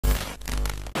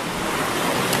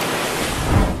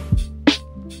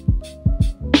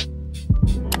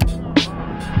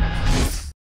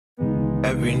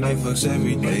every night, fucks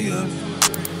every day up.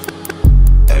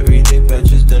 Every day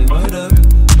patches done right up.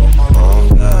 Oh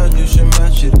God, you should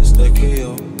match it, it's the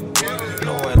KO.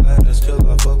 No one like us till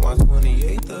I fuck my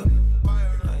 28th up.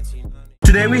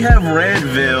 Today we have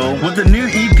Redveil with a new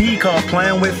EP called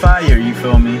Playing With Fire, you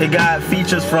feel me? It got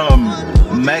features from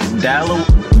Mac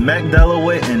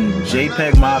Delaware and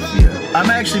JPEG Mafia. I'm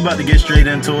actually about to get straight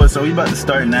into it, so we about to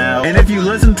start now. And if you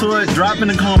listen to it, drop in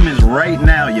the comments right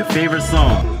now your favorite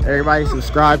song. Everybody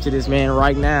subscribe to this man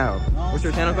right now. What's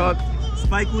your channel called?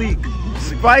 SpikeLeak.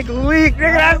 SpikeLeak,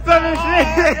 nigga, that's some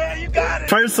shit. Yeah, you got it.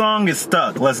 First song is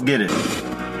Stuck. Let's get it.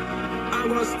 I'm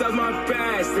gonna stuff my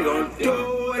bags, they gon' do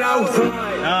what I want.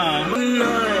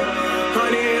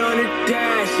 100 on the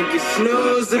dash, you can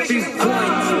snooze if you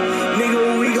point.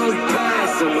 Nigga, we gon'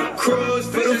 pass, I'ma cruise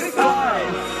for the fun.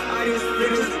 I just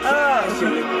finished up, you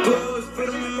blues for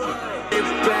the money.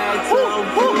 It's back to I'm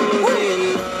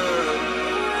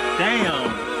Damn.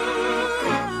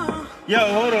 Yo,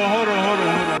 hold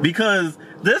on. Because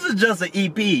this is just an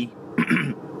EP.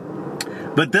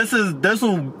 But this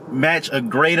will match a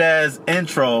great ass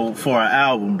intro for an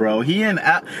album, bro.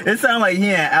 It sounds like he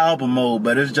in album mode,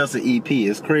 but it's just an EP.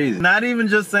 It's crazy. Not even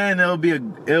just saying it'll be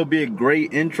a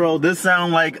great intro. This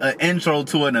sounds like an intro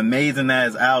to an amazing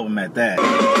ass album at that.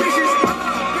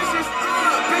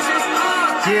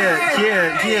 Yeah.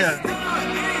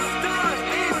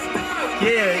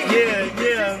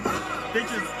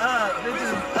 Bitches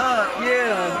up,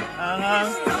 yeah. Come on.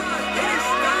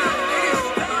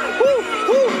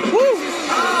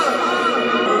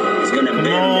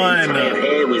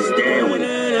 Hair was down when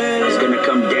it's gonna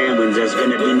come down when there's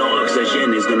gonna be no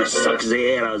oxygen. It's gonna suck the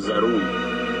air out of the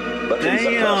room. But in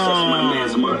the process, my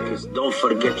man's Marcus, don't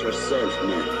forget yourself,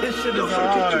 man. This shit don't is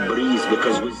forget hard. to breathe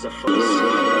because with the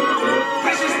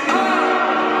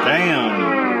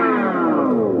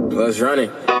Damn. Let's run it.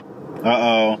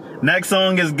 Uh-oh. Next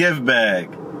song is Gift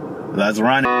Bag. Let's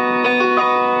run it.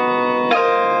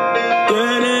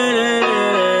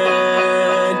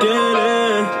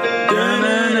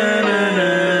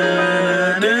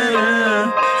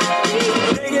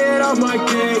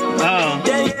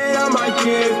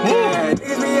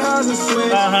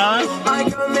 I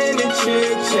come in and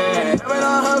chit chat. I'm in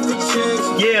a huff for chicks.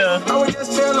 Yeah. I would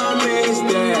just chill on Miss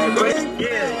Dad.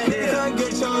 Yeah. I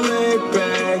get your leg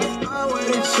back. I wear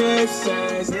the chip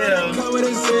says. Yeah. Come with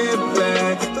a zip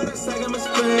bag. So the second I'm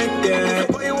split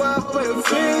that. Boy, you out with a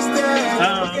fix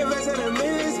that. Give us in a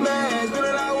mismatch.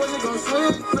 But I wasn't gonna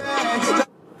switch back.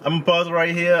 I'm gonna pause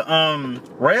right here.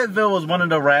 Redveil was one of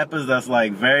the rappers that's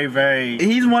like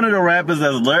he's one of the rappers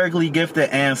that's lyrically gifted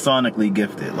and sonically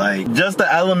gifted. Like, just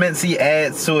the elements he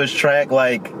adds to his track,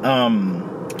 like,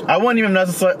 I wouldn't even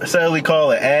necessarily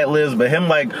call it ad-libs, but him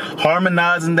like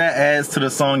harmonizing that adds to the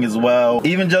song as well.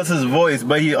 Even just his voice,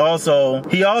 but he also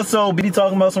be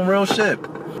talking about some real shit.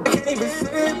 Can't even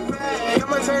sit back.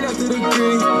 I'ma turn up to the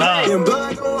green. Then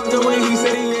blood gon' walk away. He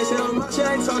said he ain't shit on my shit,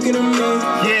 ain't talking to me.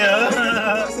 Yeah.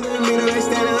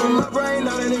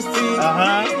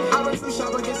 I've been too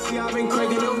sharp, I can see I've been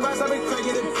cranking the rest, I've been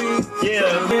cranking the beats.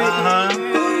 Yeah.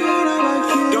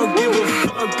 Don't give a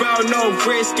fuck about no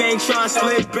risk, ain't tryna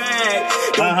slip back.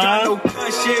 Don't got no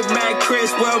gun shit, Mac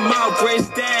Chris, where my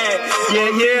wrist at?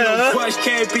 Yeah. Rush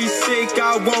can't be sick,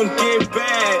 I won't get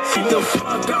back. Get the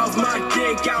fuck off my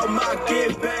dick, out my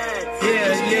get back.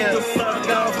 Yeah. Get the fuck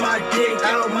off my dick,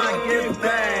 out my get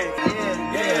back.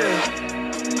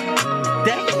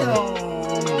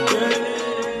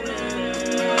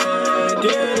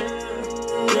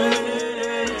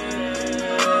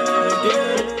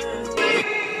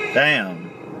 Damn.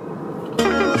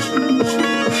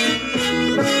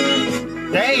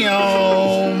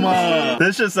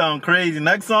 This should sound crazy.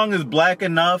 Next song is Black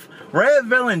Enough.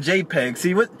 Redveil and JPEG.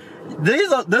 See what?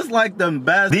 This like the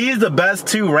best. These the best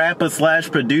two rappers /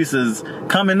 producers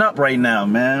coming up right now,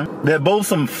 man. They're both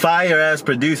some fire ass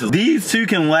producers. These two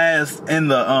can last in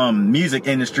the music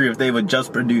industry if they were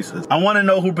just producers. I want to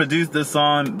know who produced this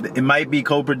song. It might be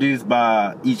co-produced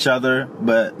by each other,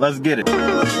 but let's get it.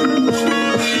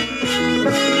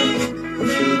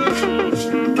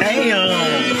 Damn.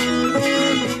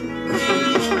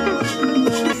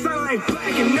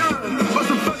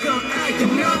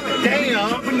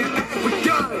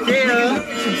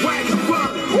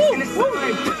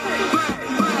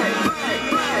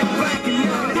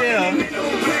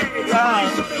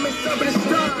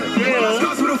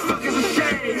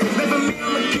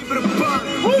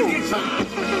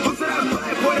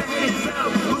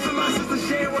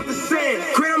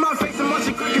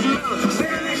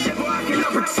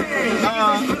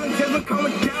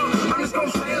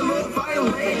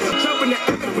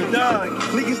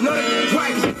 Niggas know that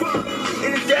white as fuck.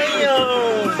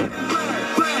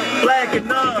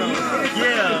 Blacking up.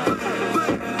 Yeah.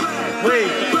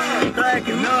 Wait.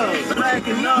 Blacking up.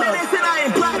 Blacking up. Man, they said I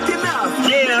ain't black enough.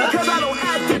 Yeah. Because I don't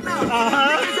act enough. Niggas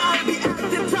I ain't be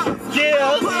acting tough. Yeah.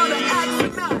 I put on the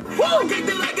action up. I kicked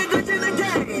it like a glitch in the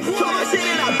game. Told my shit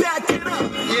and I backed it up.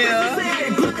 Yeah. Just to say I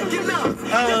ain't black enough.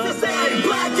 Just to say I ain't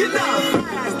black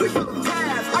enough. Three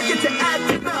tabs. I get to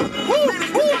acting up. Man,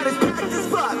 it's just not as packed as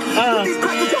fuck. With these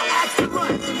crackers don't act so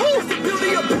much. That's the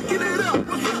beauty of backing it up.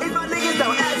 If my niggas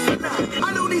don't act enough.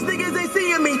 I know these niggas ain't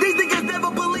seeing me. These niggas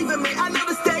never believe in me. I know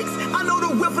the stakes. I know the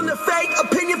will from the fake.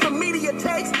 Opinion from media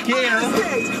takes. Yeah. On the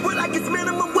stage, where like it's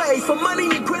minimum wage for money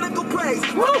and critical praise.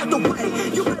 Out the way.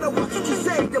 You better watch what you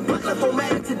say. The black life won't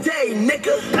matter today,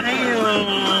 nigga.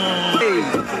 Damn. Hey.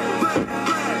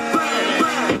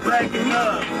 Blacking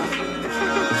up.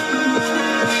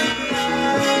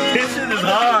 This shit is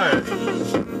hard.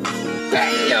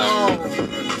 Damn.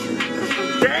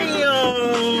 Damn.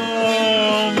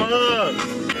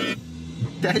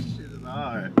 That shit is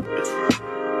hard.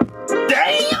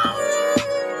 Damn.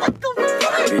 What the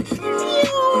fuck?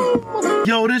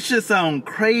 Yo, this shit sound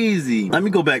crazy. Let me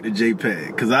go back to JPEG,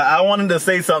 because I wanted to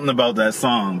say something about that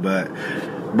song, but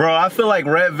bro, I feel like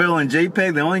Redveil and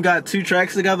JPEG, they only got 2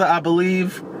 tracks together, I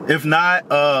believe. If not,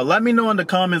 let me know in the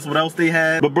comments what else they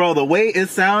had. But bro, the way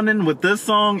it's sounding with this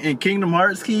song and Kingdom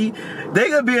Hearts Key, they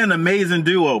could be an amazing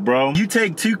duo, bro. You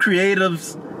take 2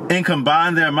 creatives and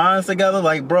combine their minds together,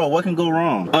 like, bro, what can go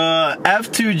wrong?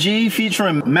 F2G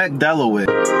featuring Mac Delaware.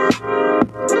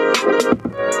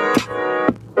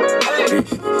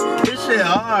 This shit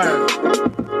hard.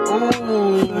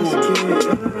 Ooh.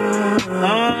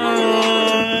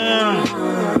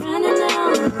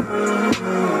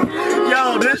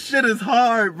 Yo, this shit is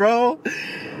hard, bro.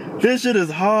 This shit is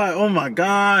hard. Oh my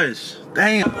gosh.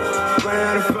 Damn.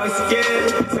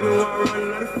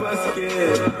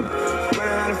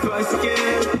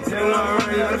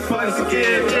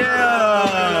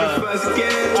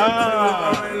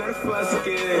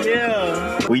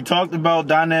 Yeah. We talked about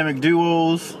dynamic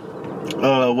duos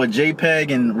with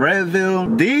JPEG and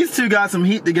Redveil. These two got some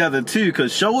heat together too,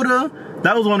 because Shoulder,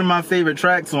 that was one of my favorite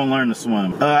tracks on Learn to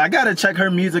Swim. I gotta check her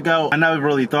music out. I never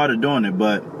really thought of doing it,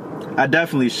 but I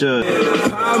definitely should.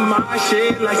 Talk my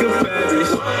shit like a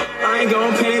fetish. I ain't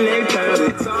gon' pay they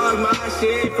pellet. Talk my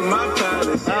shit for my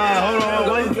palace. Hold on,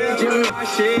 wait. My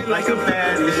shit like a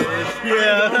fetish.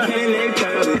 Yeah.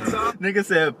 Nigga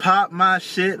said, pop my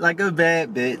shit like a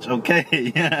bad bitch.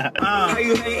 Okay. How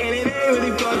you hating it ain't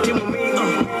really fucking with me.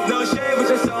 No shade, but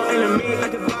you're so enemy.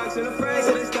 Like the box in the phrase,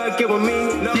 and it's stuck it with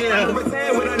me. No, I can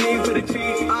pretend what I need for the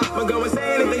cheat. I'm going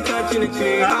insane if they touching the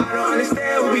cheek. I don't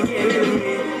understand what we getting into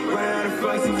me. Run out of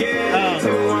fucks again.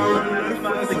 Tell me why I'm running out of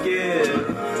fucks again.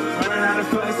 Running out of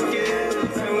fucks again.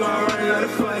 Tell me why I'm running out of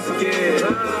fucks again.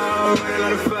 Running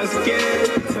out of fucks again.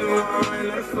 Tell me why I'm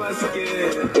running out of fucks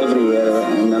again. Every year,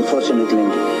 and unfortunately,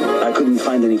 I couldn't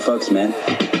find any fucks, man.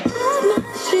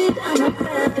 I'm a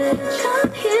bad bitch.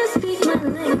 Come here, speak my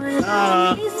language.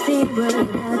 Please see what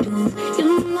happens. You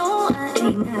know I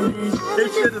ain't average. This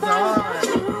shit is hard.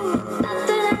 Not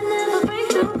that I never break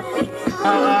through, baby.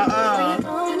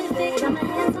 Throwing it fake, got my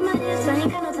hands on my hips. I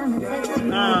ain't got no time to text you.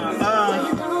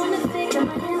 Throwing it fake, got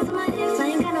my hands on my hips. I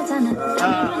ain't got no time to. Run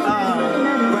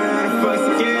out of fuss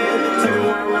again. Tell me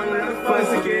why I'm running out of fuss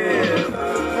again.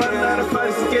 Running out of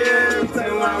fuss again. Tell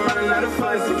me why I'm running out of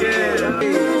fuss again.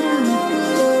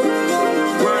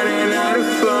 Running out of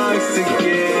fucks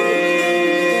again.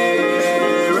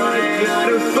 Running out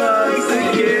of fucks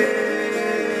again.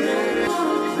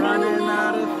 Running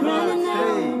out of fucks.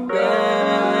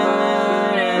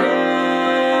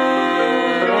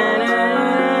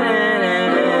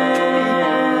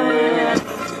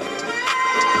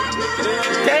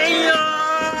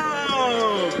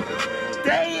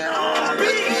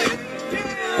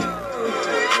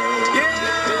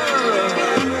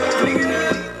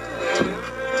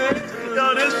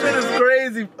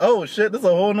 Oh shit, this is a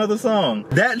whole nother song.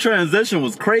 That transition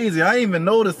was crazy. I didn't even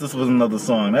notice this was another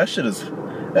song. That shit is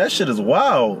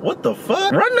wild. What the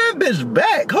fuck? Run that bitch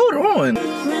back. Hold on.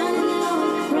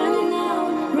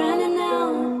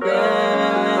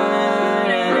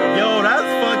 Yo,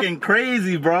 that's fucking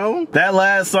crazy, bro. That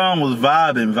last song was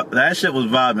vibing. That shit was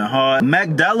vibing hard.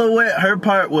 Mac Delaware, her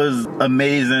part was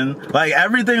amazing. Like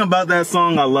everything about that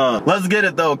song I love. Let's get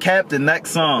it though, Captain,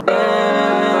 next song.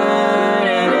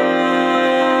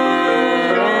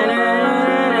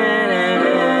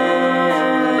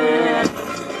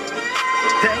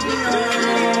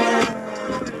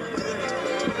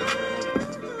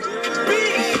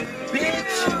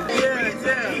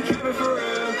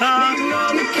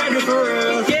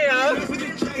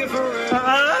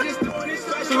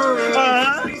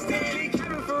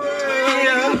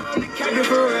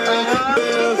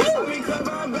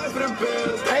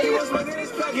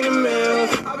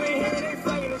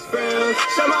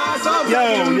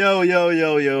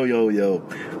 Yo.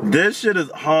 This shit is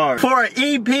hard. For an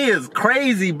EP is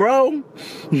crazy, bro.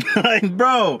 Like,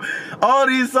 bro, all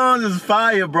these songs is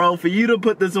fire, bro. For you to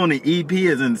put this on an EP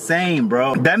is insane,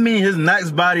 bro. That means his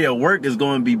next body of work is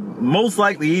going to be most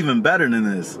likely even better than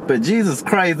this. But Jesus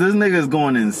Christ, this nigga is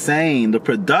going insane. The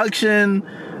production,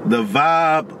 the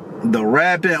vibe, the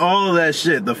rapping, all of that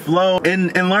shit, the flow.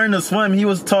 In Learn to Swim, he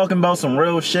was talking about some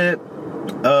real shit.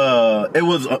 It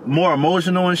was more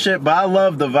emotional and shit, but I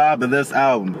love the vibe of this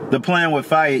album. The Playing with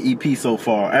Fire EP so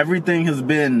far. Everything has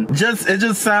been it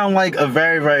just sounds like a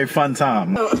very, very fun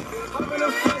time.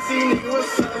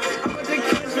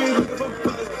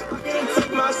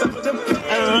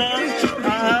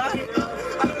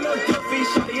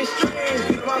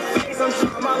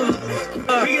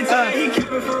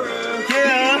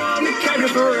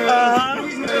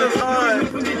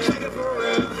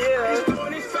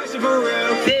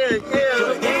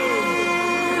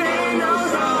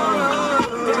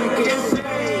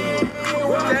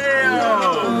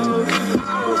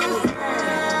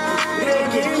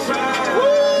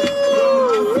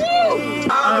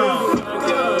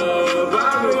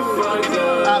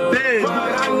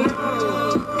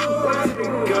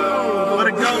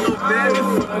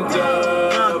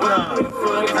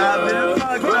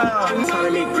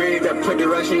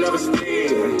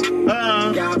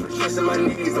 My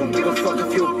knees, don't give a fuck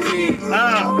if you a pig.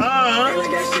 Like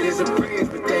that shit is a breeze,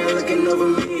 but they're looking over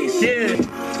me. Shit.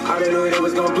 I didn't know that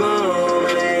was gonna bloom,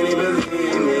 and they ain't even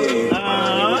believe me.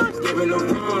 Just giving the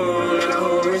room, and I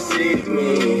hope receive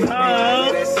me.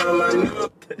 That's all I know.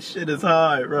 That shit is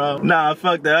hard, bro. Nah,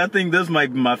 fuck that. I think this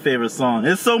might be my favorite song.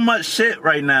 It's so much shit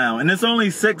right now, and it's only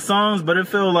 6 songs, but it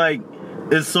feel like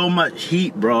it's so much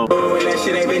heat, bro. And that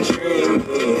shit ain't been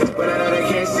dreaming, but I know they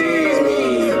can't seize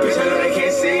me. Bitch, I know they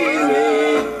can't seize me.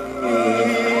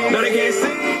 No, they can't seize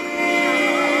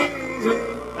me.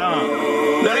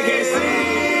 No, they can't seize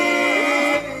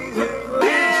me.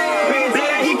 Niggas say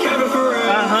that he capping for real.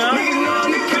 Niggas know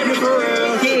I'm the captain for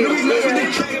real. Niggas know I'm the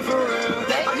dragon for real.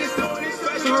 I just doing this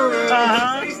special for real.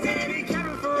 Niggas say that he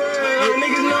capping for real.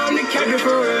 Niggas know I'm the captain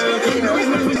for real. Niggas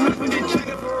know I'm the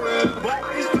dragon for real.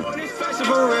 I just doing this special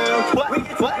for real. What? We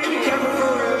capping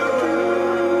for real.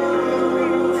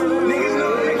 Niggas know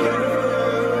I'm the captain for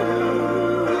real.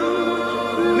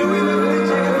 Niggas know I'm the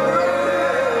dragon for real.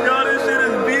 Yo, this shit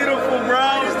is beautiful, bro.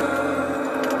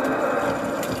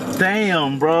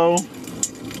 Damn, bro.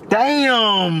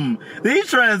 Damn. These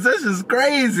transitions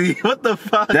crazy. What the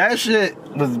fuck? That shit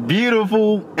was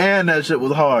beautiful and that shit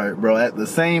was hard, bro, at the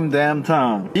same damn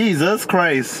time. Jesus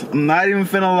Christ. I'm not even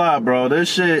finna lie, bro. This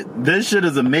shit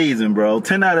is amazing, bro.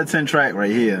 10 out of 10 track right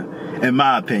here, in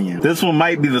my opinion. This one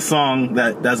might be the song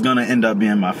that's gonna end up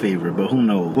being my favorite, but who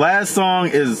knows? Last song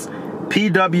is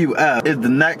PWF. Is the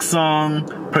next song,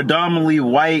 Predominantly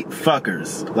White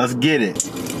Fuckers. Let's get it.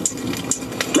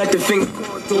 Let the finger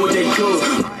do what they do.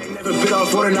 I ain't never bit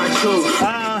off water, not chew.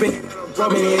 Been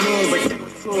rubbing it in,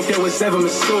 but there was ever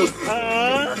misuse.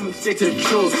 Stick to the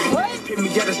truth. Hit me,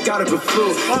 yeah, that's gotta be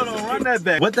flu. Hold on, run that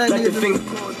back. What that Let the nigga finger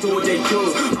do what they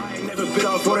do. I ain't never bit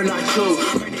off water, not chew.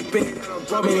 Been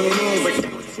rubbing it in, but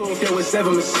there was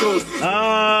ever misuse.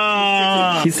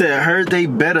 He said, heard they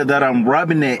better that I'm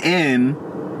rubbing it in,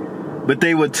 but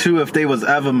they would too if they was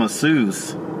ever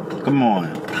masseuse. Come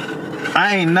on.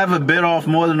 I ain't never bit off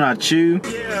more than I chew.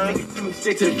 Yeah.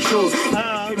 Stick to the truth.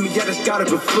 Hit me, yeah, that's gotta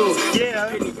be flu.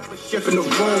 Yeah. Hit me, I'm a chef in the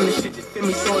room. This shit just fit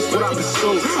me, so it's what I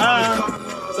pursue.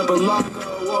 Up a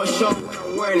locker, war show when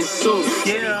I'm wearing a suit.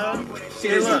 Yeah.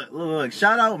 Hey, look,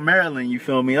 shout out Maryland, you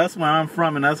feel me? That's where I'm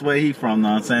from and that's where he from,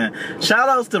 know what I'm saying? Shout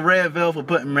outs to Redveil for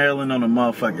putting Maryland on the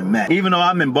motherfucking map. Even though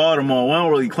I'm in Baltimore, we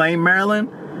don't really claim Maryland,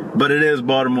 but it is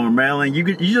Baltimore, Maryland. You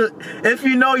just, if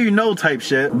you know type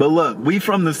shit. But look, we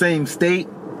from the same state,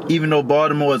 even though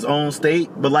Baltimore is own state.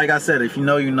 But like I said, if you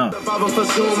know, you know.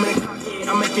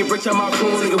 I make it rich on my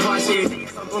room, nigga, watch it.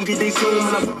 I'm gonna get they soon,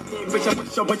 and I'm rich, I'm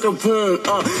push up at your room.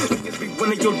 Niggas be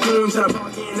one of your dooms, and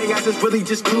they got this really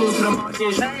just cool to the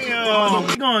market. Damn,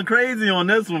 he going crazy on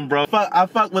this one, bro. I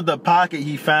fuck with the pocket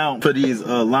he found for these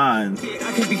lines.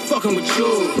 I can be fucking with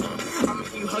you. I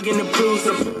make you hugging the bruise.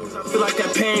 I feel like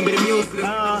that pain, but immune for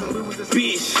the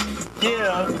bitch.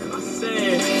 Yeah. I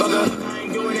said, fuck up, I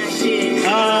ain't doing that shit.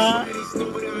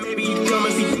 Stupid and maybe you dumb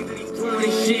if you think that he's doing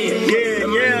this shit.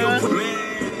 Yeah.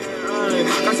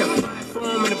 Got your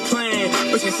platform in the plan,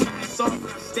 but your size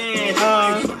off, stand.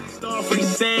 Blast off what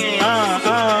he's saying.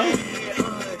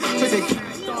 Took the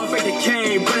cast off at the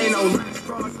cane, but ain't no last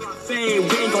cross my fame.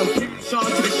 We ain't gon' dash off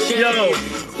to the shade.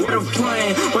 What I'm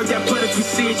playing, work that blood if you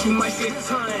see it, you might see a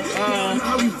ton. I know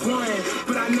how we won,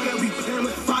 but I know that we playing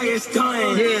with fire, it's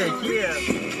done. Yeah.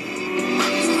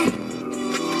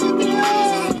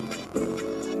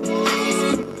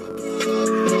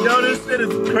 Yo, this shit is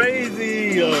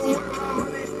crazy. Yo. Yo,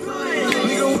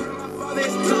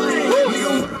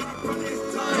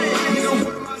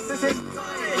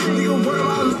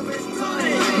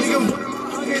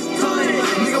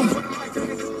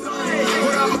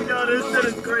 this shit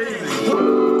is crazy.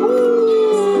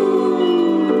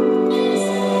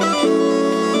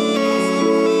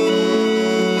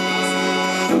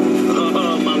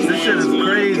 This shit is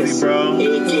crazy, bro.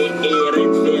 AKA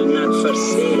Redveil, not for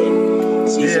sale.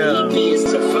 These EPs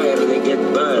to fire, they get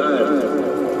burned.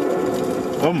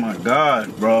 Oh my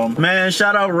God, bro. Man,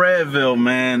 shout out Redveil,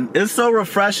 man. It's so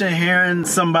refreshing hearing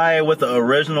somebody with the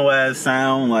original ass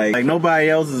sound. Like nobody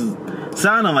else is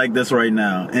sounding like this right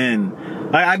now. And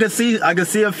like I could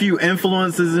see a few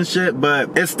influences and shit,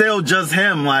 but it's still just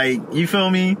him. Like, you feel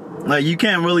me? Like, you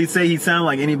can't really say he sounds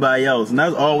like anybody else, and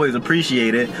that's always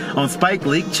appreciated on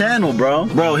SpikeLeak channel, bro.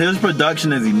 Bro, his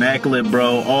production is immaculate,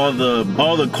 bro. All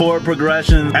the chord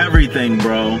progressions, everything,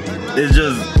 bro. It's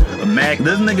just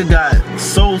immaculate. This nigga got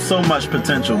so much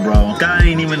potential, bro. Sky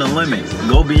ain't even the limit.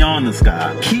 Go beyond the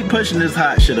sky. Keep pushing this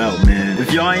hot shit out, man.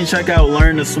 If y'all ain't check out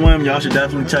Learn to Swim, y'all should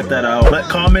definitely check that out. But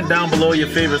comment down below your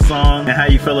favorite song and how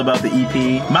you feel about the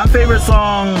EP. My favorite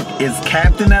song is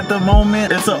Captain at the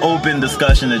moment. It's an open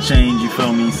discussion to change, you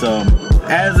feel me? So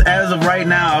as of right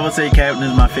now, I would say Captain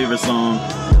is my favorite song.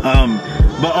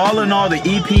 But all in all, the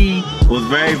EP was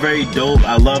very dope.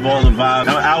 I love all the vibes.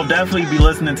 I'll definitely be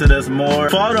listening to this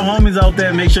more. For all the homies out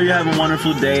there, make sure you have a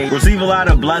wonderful day. Receive a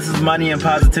lot of blessings, money, and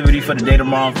positivity for the day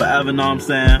tomorrow and forever, know what I'm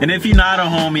saying? And if you're not a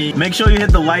homie, make sure you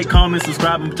hit the like, comment,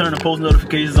 subscribe, and turn the post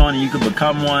notifications on, and you can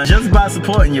become one just by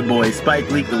supporting your boy,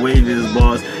 SpikeLeak, the Waviest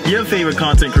Boss, your favorite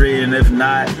content creator. And if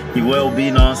not, he will be,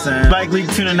 know what I'm saying?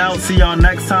 SpikeLeak tuning out. See y'all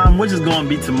next time, which is going to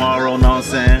be tomorrow, know what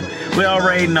I'm saying? We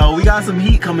already know we got some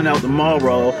heat coming out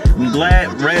tomorrow. I'm glad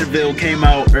Redveil came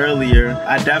out earlier.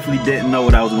 I definitely didn't know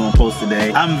what I was going to post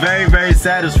today. I'm very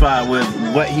satisfied with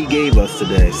what he gave us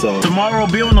today. So tomorrow,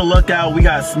 be on the lookout. We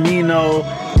got Smino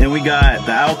and we got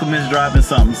The Alchemist dropping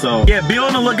something. So yeah, be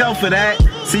on the lookout for that.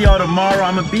 See y'all tomorrow.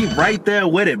 I'm gonna be right there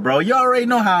with it, bro. You already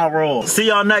know how I roll. See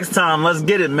y'all next time. Let's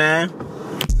get it, man.